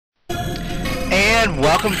And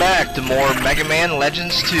welcome back to more Megaman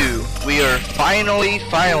Legends 2. We are finally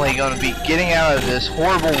going to be getting out of this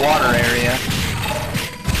horrible water area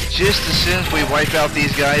just as soon as we wipe out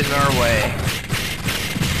these guys in our way.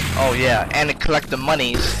 Oh yeah, and to collect the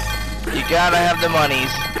monies. You gotta have the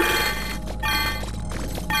monies.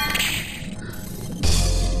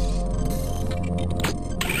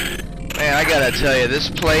 Man, I gotta tell you,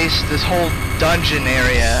 this place, this whole dungeon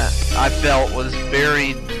area, I felt was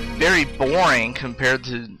very boring compared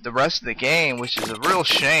to the rest of the game, which is a real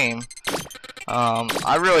shame.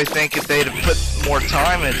 I really think if they'd have put more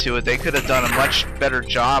time into it, they could have done a much better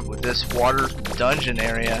job with this water dungeon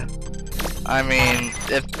area. I mean,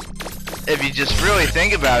 if you just really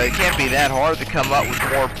think about it, it can't be that hard to come up with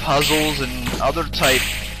more puzzles and other type,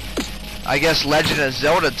 I guess, Legend of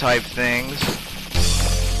Zelda type things,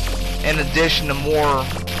 in addition to more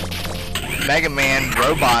Mega Man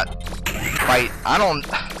robot fight.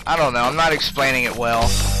 I don't know, I'm not explaining it well,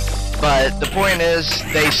 but the point is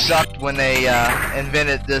they sucked when they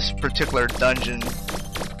invented this particular dungeon.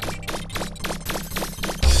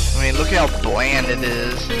 I mean, look how bland it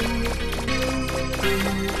is.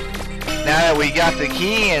 Now that we got the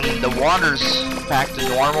key and the water's back to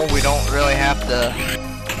normal, we don't really have to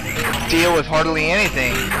deal with hardly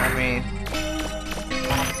anything. I mean,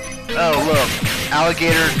 oh look,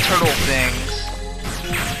 alligator turtle things.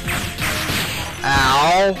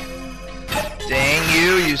 Ow! Dang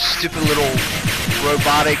you stupid little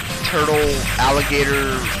robotic turtle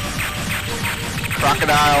alligator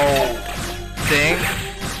crocodile thing.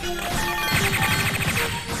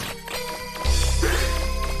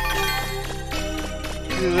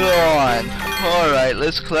 Go on. Alright,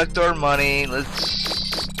 let's collect our money.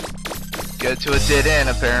 Let's go to a dead end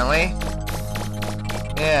apparently.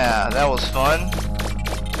 Yeah, that was fun.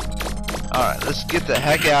 Alright, let's get the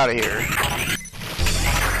heck out of here.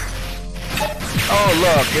 Oh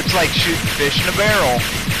look, it's like shooting fish in a barrel.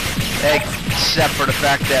 Except for the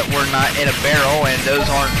fact that we're not in a barrel and those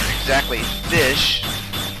aren't exactly fish.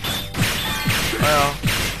 Well,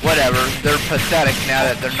 whatever. They're pathetic now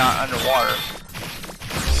that they're not underwater.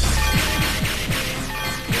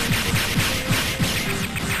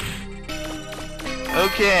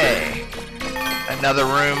 Okay. Another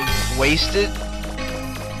room wasted.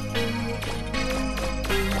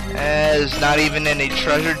 There's not even any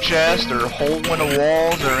treasure chest or hole in the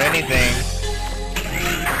walls or anything.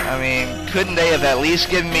 I mean, couldn't they have at least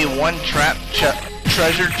given me one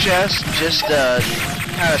treasure chest just to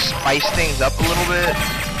kind of spice things up a little bit?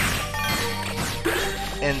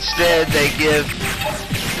 Instead, they give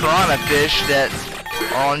piranha fish that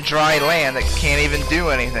are on dry land that can't even do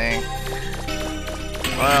anything.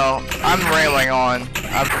 Well, I'm rambling on.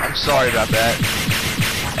 I'm sorry about that.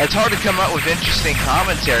 It's hard to come up with interesting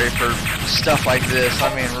commentary for stuff like this. I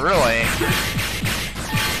mean, really.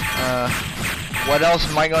 What else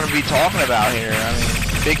am I going to be talking about here? I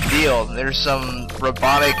mean, big deal. There's some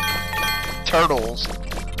robotic turtles.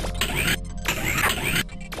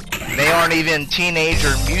 They aren't even teenage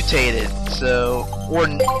or mutated, so or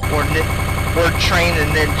trained in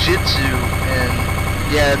ninjutsu, and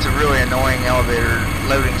yeah, it's a really annoying elevator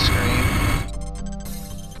loading screen.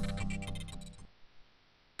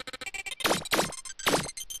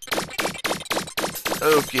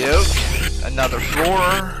 Okie doke. Another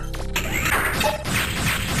floor.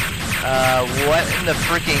 What in the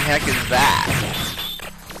freaking heck is that?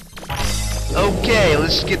 Okay,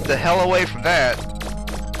 let's get the hell away from that.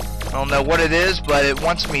 I don't know what it is, but it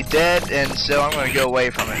wants me dead, and so I'm gonna go away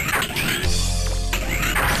from it.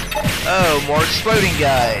 Oh, more exploding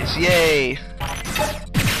guys. Yay.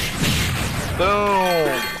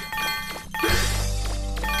 Boom.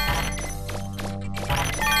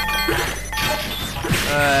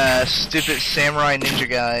 Stupid samurai ninja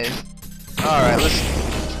guys. Alright, let's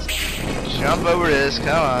jump over this. Come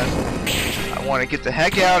on. I want to get the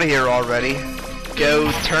heck out of here already.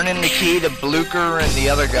 Go turn in the key to Blucher and the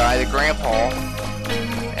other guy, the grandpa.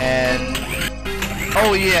 And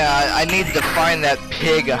oh yeah, I need to find that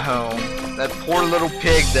pig a home. That poor little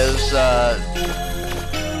pig. Those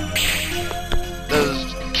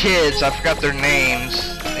kids, I forgot their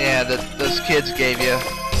names. Yeah, those kids gave you.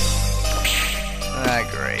 Ah,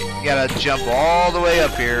 great. You gotta jump all the way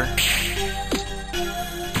up here.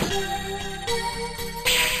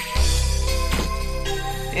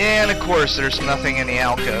 Yeah, and of course there's nothing in the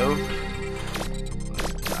alcove.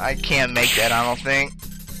 I can't make that, I don't think.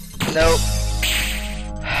 Nope.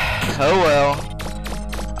 Oh well.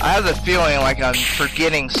 I have the feeling like I'm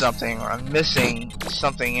forgetting something or I'm missing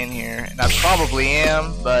something in here. And I probably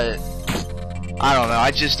am, but I don't know.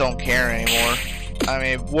 I just don't care anymore. I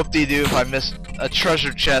mean, whoop-de-doo if I miss a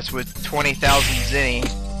treasure chest with 20,000 zenny.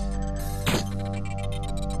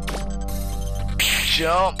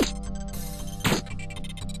 Jump.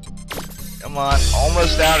 Come on,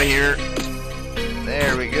 almost out of here.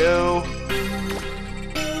 There we go.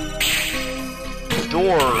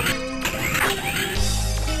 Door.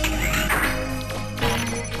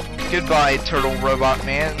 Goodbye, turtle robot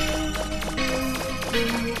man.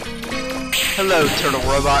 Hello, turtle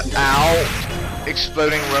robot. Ow.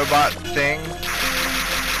 Exploding robot thing.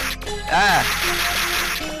 Ah.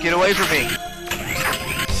 Get away from me.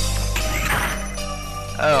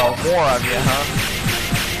 Oh, more of you, huh?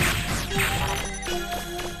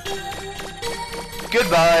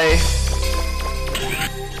 Goodbye.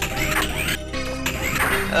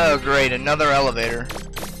 Oh, great. Another elevator.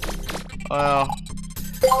 Well,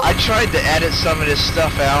 I tried to edit some of this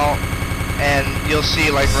stuff out, and you'll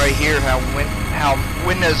see, like right here, how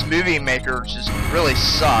Windows Movie Maker just really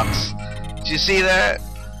sucks. Did you see that?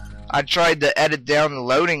 I tried to edit down the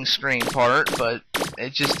loading screen part, but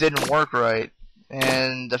it just didn't work right.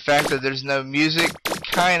 And the fact that there's no music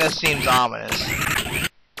kinda seems ominous.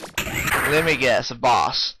 Let me guess, a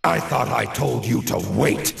boss. I thought I told you to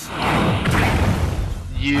wait.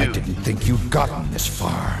 You. I didn't think you'd gotten this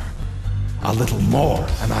far. A little more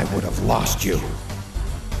and I would have lost you.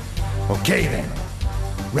 Okay then.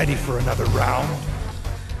 Ready for another round?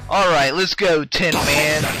 Alright, let's go, Tin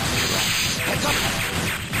Man.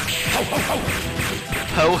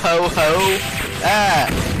 Ho ho ho. Ah.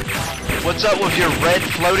 What's up with your red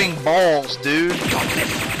floating balls, dude?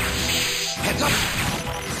 Heads up.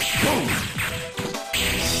 Boom.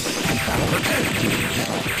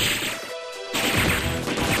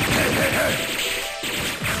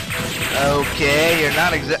 Okay, you're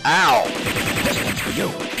not ow. This one's for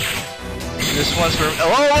you. This one's for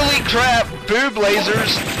holy crap, boob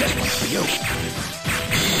lasers. This one's for you.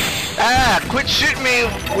 Ah, quit shooting me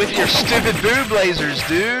with your stupid boob lasers,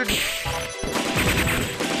 dude.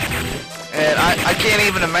 And I can't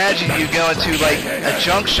even imagine you going to like a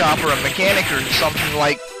junk shop or a mechanic or something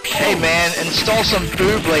like, hey man, install some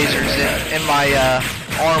boob lasers in my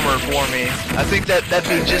armor for me. I think that'd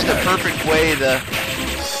be just a perfect way to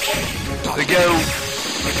go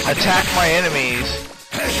attack my enemies.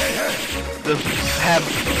 To have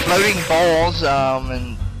floating balls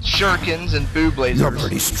and shurikens and boob lasers. You're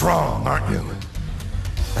pretty strong, aren't you?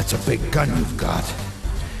 That's a big gun you've got,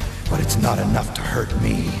 but it's not enough to hurt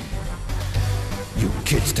me. You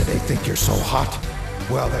kids today think you're so hot?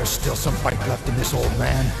 Well, there's still some fight left in this old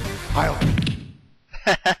man. I'll...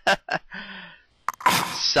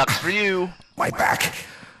 Sucks for you. My back.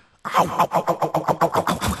 Ow, ow, ow, ow, ow, ow, ow,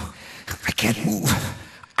 ow. I can't move.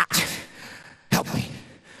 Help me.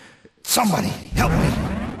 Somebody, help me.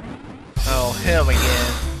 Oh, him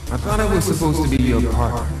again. I thought I was supposed to be your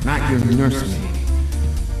partner, not your nursemaid.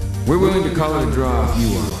 We're willing to call it a draw if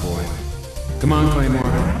you are, boy. Come on, Claymore.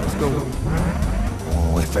 Let's go.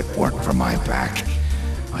 Oh, if it weren't for my back,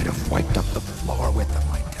 I'd have wiped up the floor with them,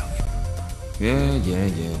 I tell you.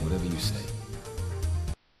 Yeah, whatever you say.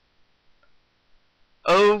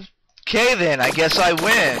 Okay then, I guess I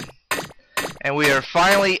win. And we are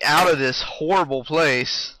finally out of this horrible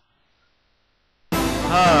place.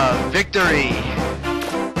 Victory.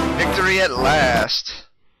 Victory at last.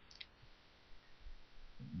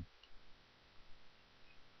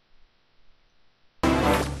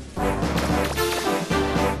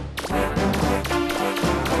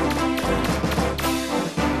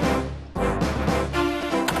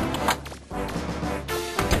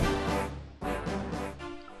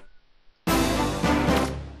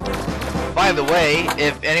 By the way,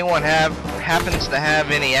 if anyone happens to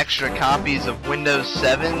have any extra copies of Windows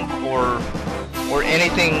 7 or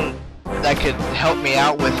anything that could help me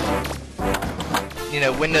out with, you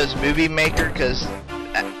know, Windows Movie Maker, because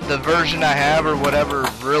the version I have or whatever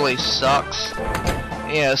really sucks,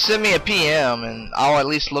 you know, send me a PM and I'll at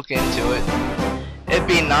least look into it. It'd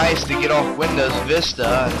be nice to get off Windows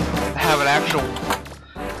Vista and have an actual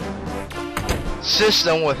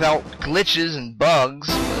system without glitches and bugs.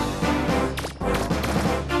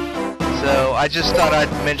 So I just thought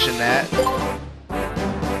I'd mention that.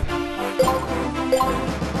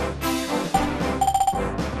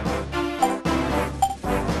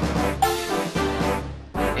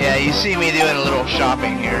 Yeah, you see me doing a little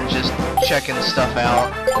shopping here, just checking stuff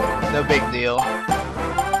out. No big deal.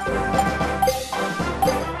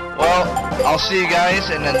 Well, I'll see you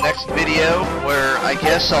guys in the next video, where I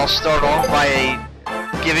guess I'll start off by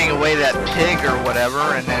giving away that pig or whatever,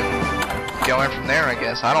 and then going from there, I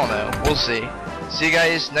guess. I don't know. We'll see. See you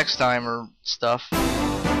guys next time or stuff.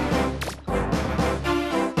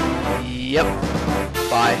 Yep.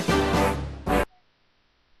 Bye.